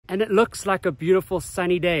and it looks like a beautiful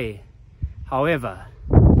sunny day. However,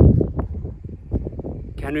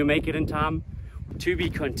 can we make it in time? To be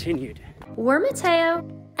continued. We're Matteo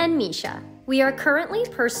and Misha. We are currently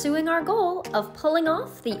pursuing our goal of pulling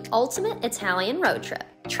off the ultimate Italian road trip,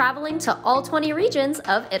 traveling to all 20 regions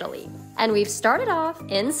of Italy. And we've started off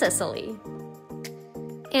in Sicily.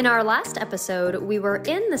 In our last episode, we were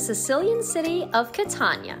in the Sicilian city of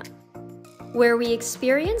Catania, where we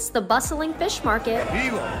experienced the bustling fish market,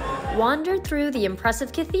 wandered through the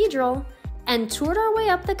impressive cathedral, and toured our way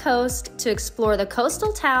up the coast to explore the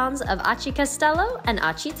coastal towns of Aci Castello and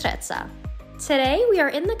Aci Trezza. Today, we are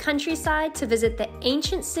in the countryside to visit the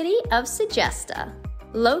ancient city of Segesta.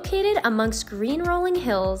 Located amongst green rolling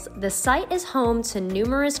hills, the site is home to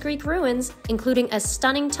numerous Greek ruins, including a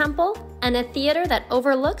stunning temple and a theater that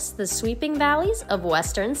overlooks the sweeping valleys of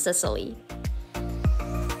Western Sicily.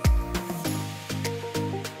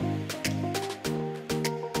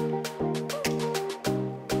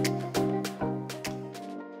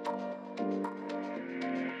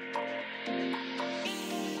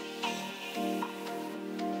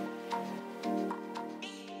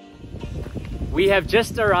 We have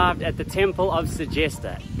just arrived at the Temple of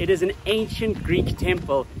Segesta. It is an ancient Greek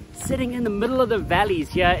temple sitting in the middle of the valleys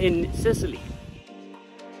here in Sicily.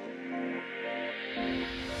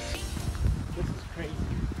 This is crazy.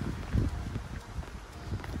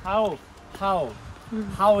 How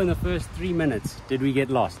in the first 3 minutes did we get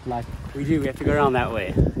lost? Like we have to go around that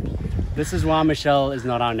way. This is why Michelle is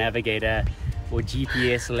not our navigator or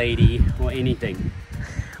GPS lady or anything.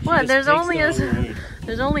 What? There's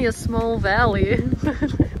only a small valley.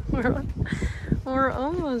 we're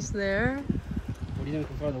almost there. What do you think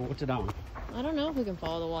we can follow the water down? I don't know if we can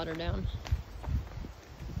follow the water down.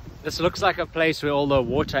 This looks like a place where all the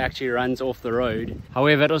water actually runs off the road.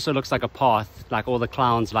 However, it also looks like a path, like all the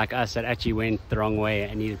clowns like us that actually went the wrong way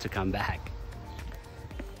and needed to come back.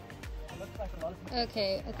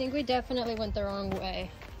 Okay, I think we definitely went the wrong way.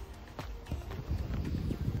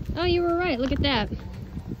 Oh, you were right. Look at that.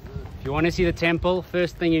 If you want to see the temple,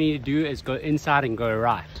 first thing you need to do is go inside and go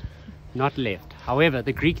right, not left. However,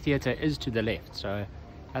 the Greek theater is to the left, so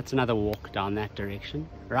that's another walk down that direction.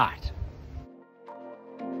 Right.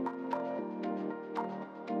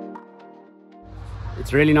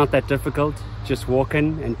 It's really not that difficult. Just walk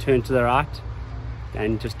in and turn to the right,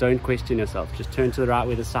 and just don't question yourself. Just turn to the right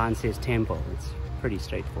where the sign says temple. It's pretty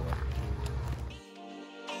straightforward.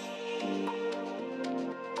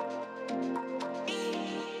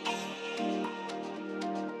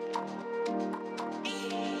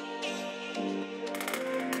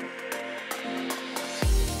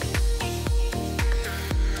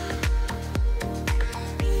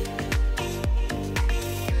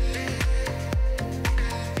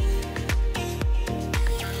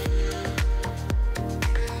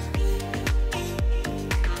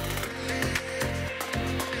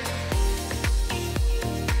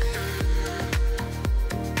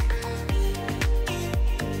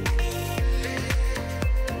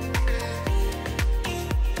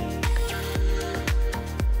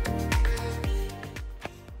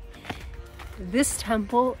 This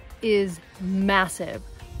temple is massive,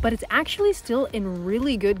 but it's actually still in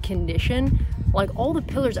really good condition. Like all the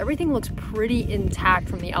pillars, everything looks pretty intact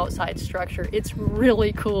from the outside structure. It's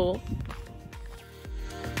really cool.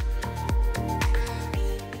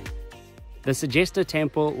 The Segesta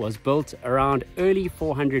temple was built around early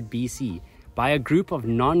 400 BC by a group of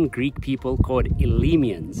non-Greek people called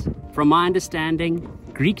Elymians. From my understanding,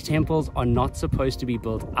 Greek temples are not supposed to be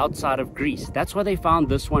built outside of Greece. That's why they found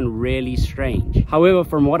this one really strange. However,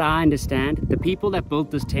 from what I understand, the people that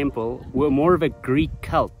built this temple were more of a Greek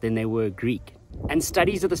cult than they were Greek. And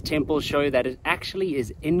studies of this temple show that it actually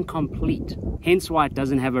is incomplete, hence why it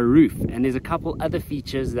doesn't have a roof. And there's a couple other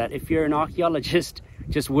features that if you're an archaeologist,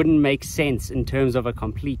 just wouldn't make sense in terms of a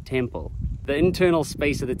complete temple. The internal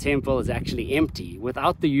space of the temple is actually empty,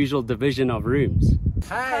 without the usual division of rooms.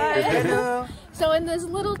 Hi! Hello! So in this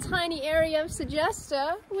little tiny area of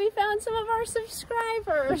Segesta, we found some of our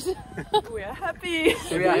subscribers. We are happy!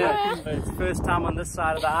 We are happy. It's the first time on this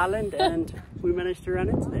side of the island and we managed to run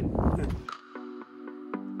into them.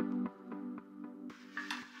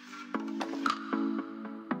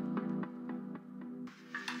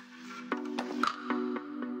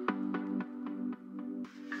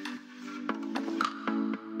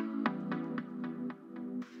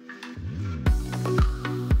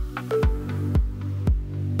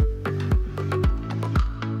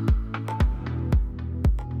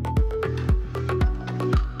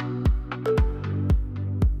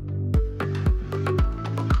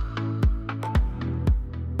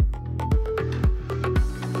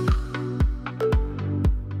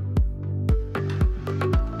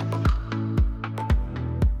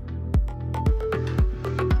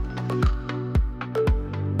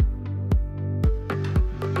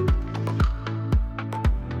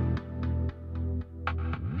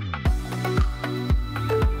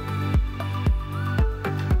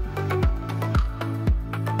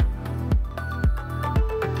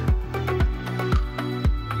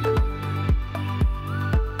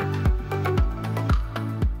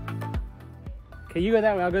 You go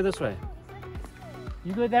that way, I'll go this way.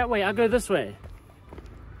 You go that way, I'll go this way.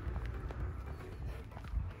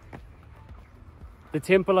 The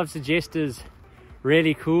Temple of Segesta is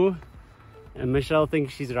really cool. And Michelle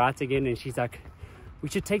thinks she's right again, and she's like, we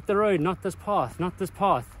should take the road, not this path, not this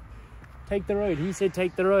path. Take the road. He said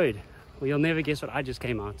take the road. Well, you'll never guess what I just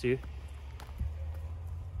came out to.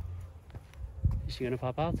 Is she gonna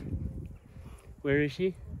pop out? Where is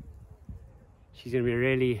she? She's gonna be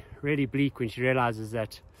really, really bleak when she realizes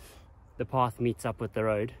that the path meets up with the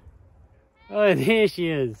road. Oh, there she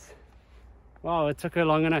is. Wow, it took her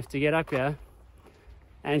long enough to get up here.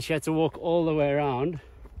 And she had to walk all the way around.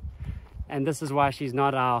 And this is why she's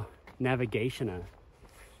not our navigationer.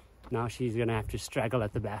 Now she's gonna have to straggle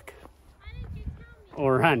at the back.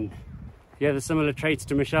 Or run. If you have the similar traits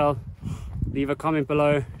to Michelle, leave a comment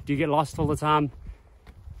below. Do you get lost all the time?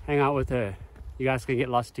 Hang out with her. You guys can get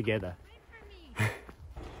lost together.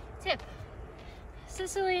 Tip.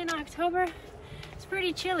 Sicily in October, it's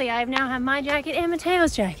pretty chilly. I now have my jacket and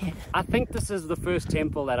Matteo's jacket. I think this is the first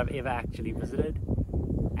temple that I've ever actually visited,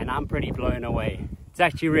 and I'm pretty blown away. It's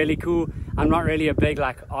actually really cool. I'm not really a big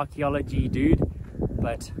archaeology dude,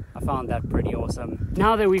 but I found that pretty awesome.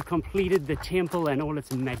 Now that we've completed the temple and all its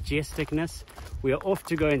majesticness, we are off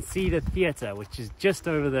to go and see the theater, which is just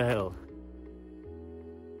over the hill.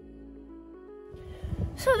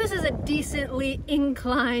 So this is a decently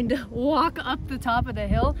inclined walk up the top of the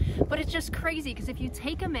hill, but it's just crazy because if you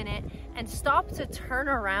take a minute and stop to turn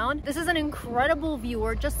around, this is an incredible view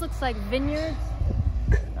where it just looks like vineyards.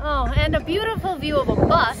 Oh, and a beautiful view of a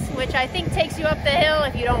bus, which I think takes you up the hill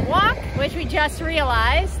if you don't walk, which we just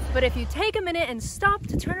realized. But if you take a minute and stop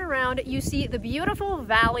to turn around, you see the beautiful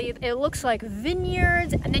valley. It looks like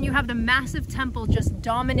vineyards, and then you have the massive temple just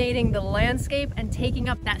dominating the landscape and taking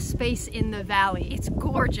up that space in the valley. It's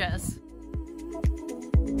gorgeous.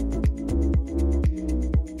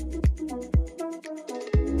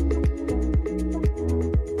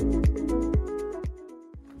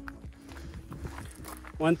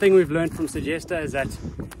 One thing we've learned from Segesta is that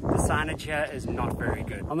the signage here is not very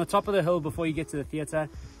good. On the top of the hill before you get to the theater,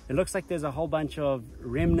 it looks like there's a whole bunch of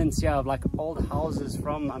remnants here of old houses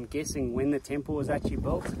from, I'm guessing, when the temple was actually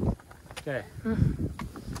built. Okay.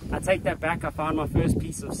 I take that back. I found my first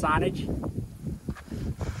piece of signage.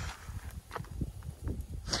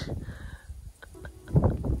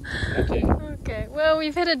 Okay. Okay, well,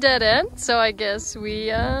 we've hit a dead end, so I guess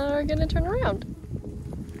we are gonna turn around.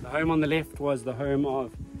 The home on the left was the home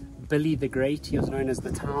of Billy the Great. He was known as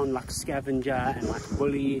the town scavenger and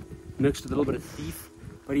bully, mixed with a little bit of thief.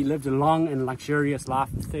 But he lived a long and luxurious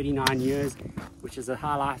life of 39 years, which is a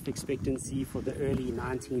high life expectancy for the early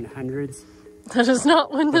 1900s. That is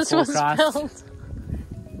not when this was Christ. spelled.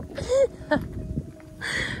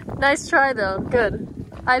 Nice try though, good.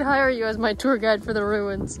 I'd hire you as my tour guide for the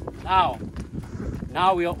ruins.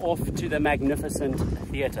 Now we are off to the magnificent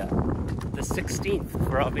theatre. The 16th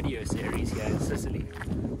for our video series here in Sicily.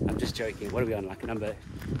 I'm just joking. What are we on? Number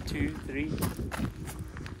 2, 3?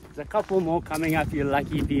 There's a couple more coming up, you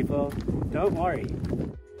lucky people. Don't worry.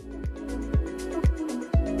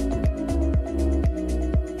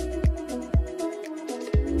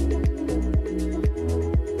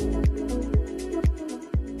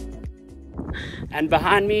 And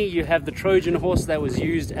behind me you have the Trojan horse that was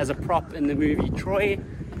used as a prop in the movie Troy.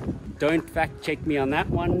 Don't fact check me on that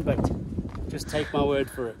one, but just take my word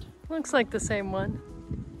for it. Looks like the same one.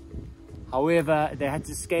 However, they had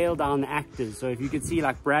to scale down the actors. So if you can see,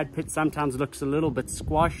 Brad Pitt sometimes looks a little bit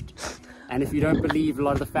squashed. And if you don't believe a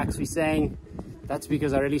lot of the facts we're saying, that's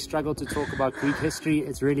because I really struggle to talk about Greek history.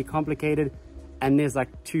 It's really complicated. And there's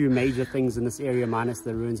 2 major things in this area, minus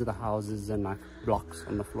the ruins of the houses and blocks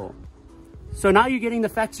on the floor. So now you're getting the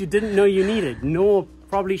facts you didn't know you needed, nor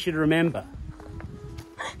probably should remember.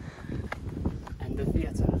 And the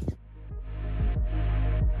theatre.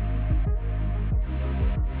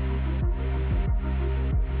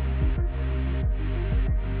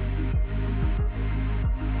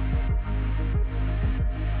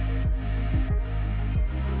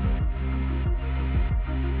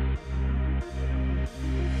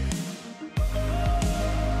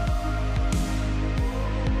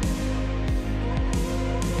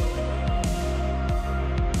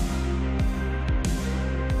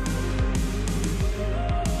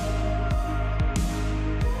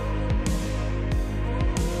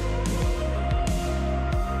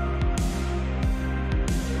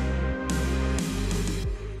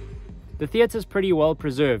 The theatre is pretty well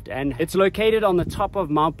preserved, and it's located on the top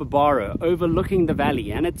of Mount Barbaro, overlooking the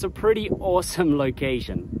valley, and it's a pretty awesome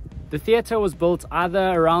location. The theatre was built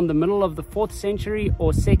either around the middle of the 4th century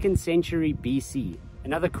or 2nd century BC.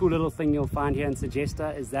 Another cool little thing you'll find here in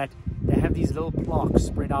Segesta is that they have these little plaques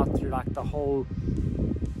spread out through like the whole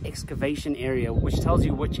excavation area, which tells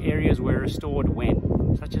you which areas were restored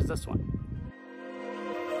when, such as this one.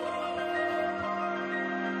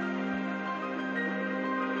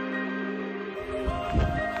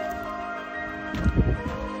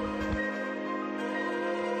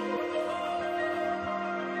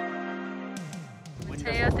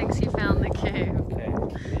 Mateo thinks he found the cave. Okay.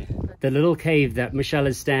 The little cave that Michelle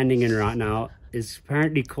is standing in right now is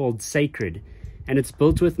apparently called Sacred, and it's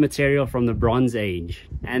built with material from the Bronze Age.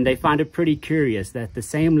 And they find it pretty curious that the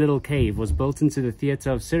same little cave was built into the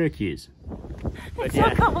theater of Syracuse. But It's so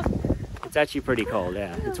cold. it's actually pretty cold,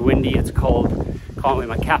 yeah. It's windy, it's cold, can't wear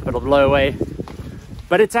my cap, it'll blow away.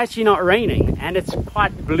 But it's actually not raining, and it's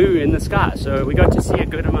quite blue in the sky, so we got to see a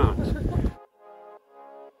good amount.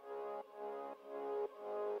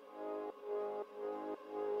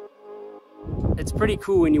 It's pretty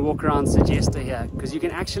cool when you walk around Segesta here, because you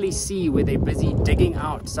can actually see where they're busy digging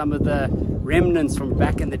out some of the remnants from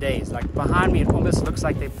back in the days. Like behind me, it almost looks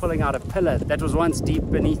like they're pulling out a pillar that was once deep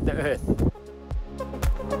beneath the earth.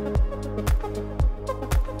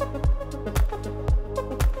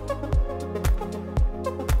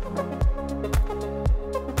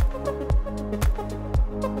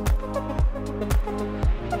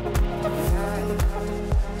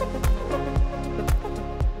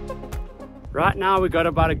 Right now we got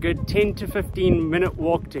about a good 10 to 15 minute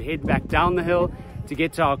walk to head back down the hill to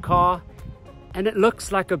get to our car, and it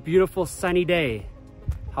looks like a beautiful sunny day.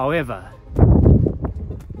 However,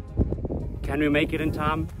 can we make it in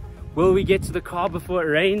time? Will we get to the car before it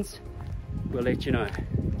rains? We'll let you know.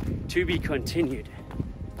 To be continued.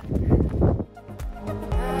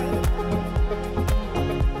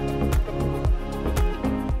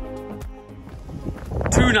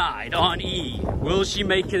 Tonight on E, will she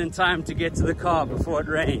make it in time to get to the car before it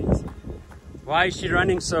rains? Why is she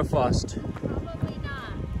running so fast? Probably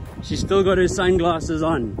not. She's still got her sunglasses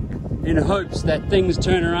on in hopes that things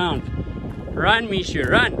turn around. Run, Misha,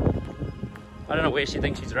 run! I don't know where she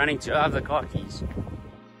thinks she's running to. I have the car keys.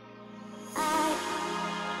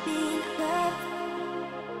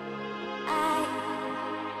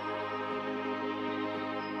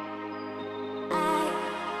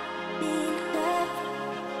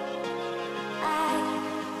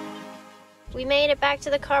 We made it back to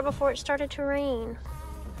the car before it started to rain.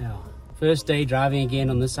 Yeah. First day driving again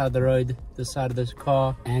on this side of the road, this side of the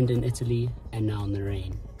car, and in Italy, and now in the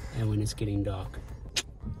rain, and when it's getting dark.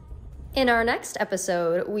 In our next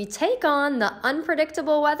episode, we take on the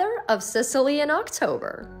unpredictable weather of Sicily in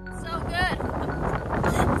October. So good.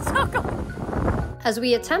 So cold. As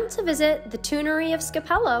we attempt to visit the Tunery of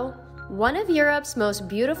Scapello, one of Europe's most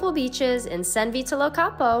beautiful beaches in San Vito lo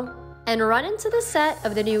Capo, and run into the set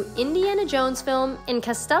of the new Indiana Jones film in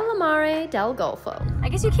Castellammare del Golfo. I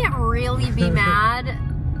guess you can't really be mad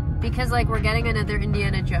because like we're getting another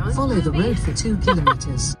Indiana Jones Follow movie. the road for 2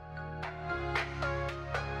 kilometers.